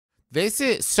This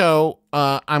is so.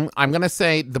 I'm gonna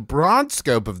say the broad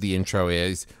scope of the intro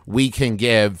is we can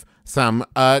give some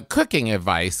cooking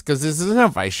advice because this is an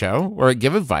advice show where I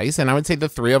give advice, and I would say the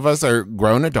three of us are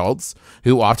grown adults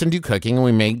who often do cooking, and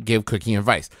we may give cooking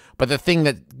advice. But the thing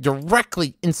that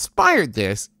directly inspired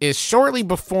this is shortly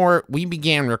before we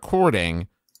began recording,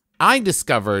 I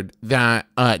discovered that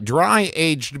dry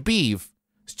aged beef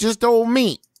is just old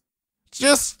meat,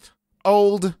 just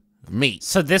old meat.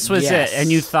 So this was it, and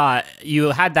you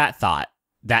had that thought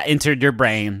that entered your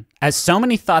brain, as so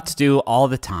many thoughts do all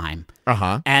the time.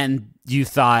 And you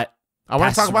thought, I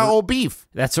want to talk about old beef.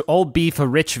 That's old beef, a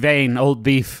rich vein, old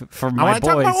beef for my boys. I want to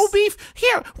talk about old beef.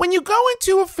 Here, when you go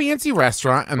into a fancy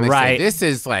restaurant and they say, this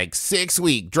is like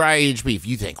 6-week dry-aged beef,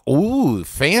 you think, ooh,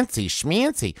 fancy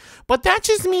schmancy. But that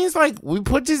just means like we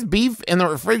put this beef in the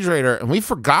refrigerator and we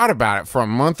forgot about it for a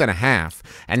month and a half.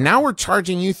 And now we're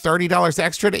charging you $30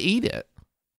 extra to eat it.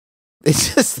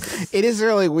 It is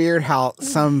really weird how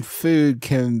some food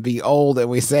can be old and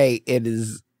we say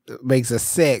makes us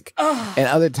sick, and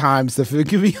other times the food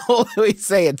can be old and we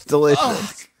say it's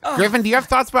delicious. Griffin, do you have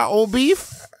thoughts about old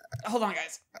beef? Hold on,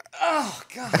 guys. Oh,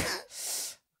 God.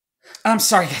 I'm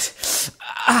sorry, guys.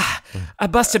 I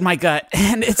busted my gut,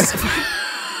 and it's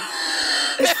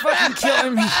fucking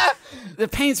killing me. The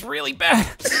pain's really bad.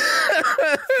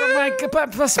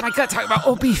 Busted my gut talking about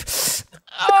old beef.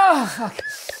 Oh, fuck.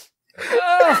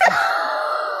 Oh.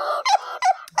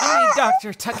 I need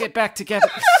doctor, tuck it back together.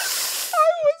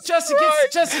 Justin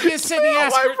gets Sydney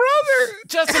asked my brother.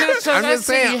 Justin asked I'm just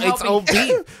saying, it's old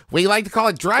beef. We like to call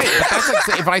it dry. But that's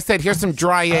like if I said, here's some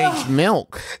dry-aged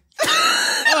milk.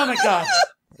 Oh, my God.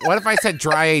 What if I said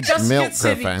dry-aged milk,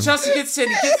 Griffin? Justin gets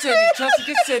Sydney. Justin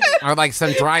gets Sydney. Or like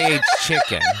some dry-aged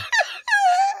chicken.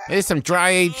 There's some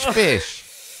dry-aged fish.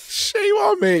 Shame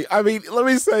on me. I mean, let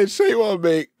me say shame on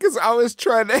me, because I was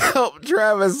trying to help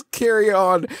Travis carry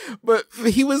on, but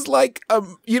he was like,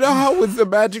 you know how with the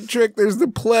magic trick, there's the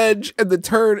pledge and the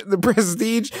turn and the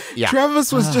prestige? Yeah.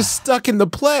 Travis was just stuck in the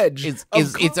pledge. It's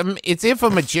if a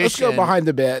magician... Let's go behind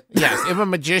the bit. Yes, if a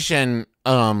magician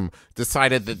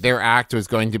decided that their act was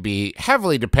going to be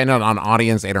heavily dependent on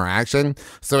audience interaction.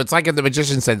 So it's like if the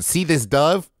magician said, see this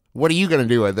dove? What are you going to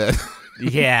do with it?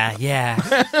 Yeah.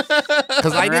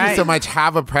 Because I didn't so much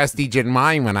have a prestige in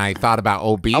mind when I thought about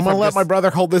old beef. I'm going to let my brother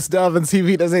hold this dove and see if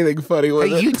he does anything funny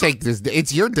with it. You take this.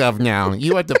 It's your dove now.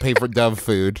 You have to pay for dove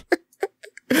food.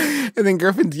 And then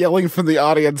Griffin's yelling from the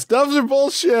audience, doves are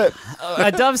bullshit.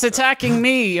 A dove's attacking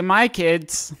me and my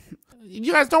kids.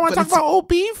 You guys don't want to talk about old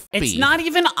beef? It's not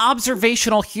even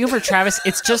observational humor, Travis.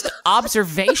 It's just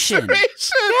observation.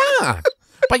 Yeah.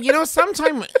 But, you know,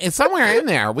 somewhere in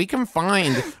there, we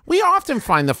often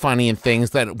find the funny in things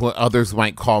that what others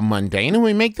might call mundane, and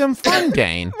we make them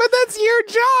fun-dane. But that's your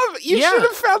job. You should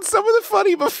have found some of the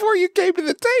funny before you came to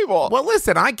the table. Well,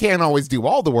 listen, I can't always do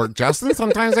all the work, Justin.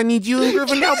 Sometimes I need you and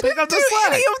Griffin to help pick up the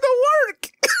slack. Any of the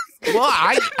work. Well,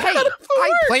 I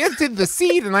planted the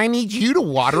seed, and I need you to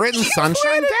water it and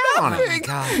sunshine down on it. Oh,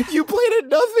 God. You planted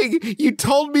nothing. You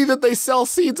told me that they sell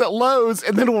seeds at Lowe's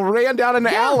and then ran down an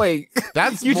alley.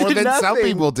 That's more than some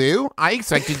people do. I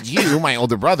expected you, my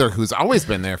older brother, who's always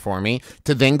been there for me,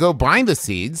 to then go buy the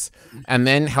seeds and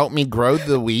then help me grow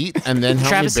the wheat and then help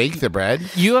Travis, me bake the bread.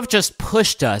 You have just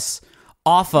pushed us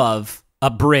off of a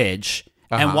bridge.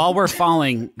 And while we're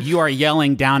falling, you are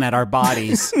yelling down at our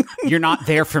bodies. You're not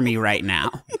there for me right now.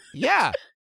 Yeah.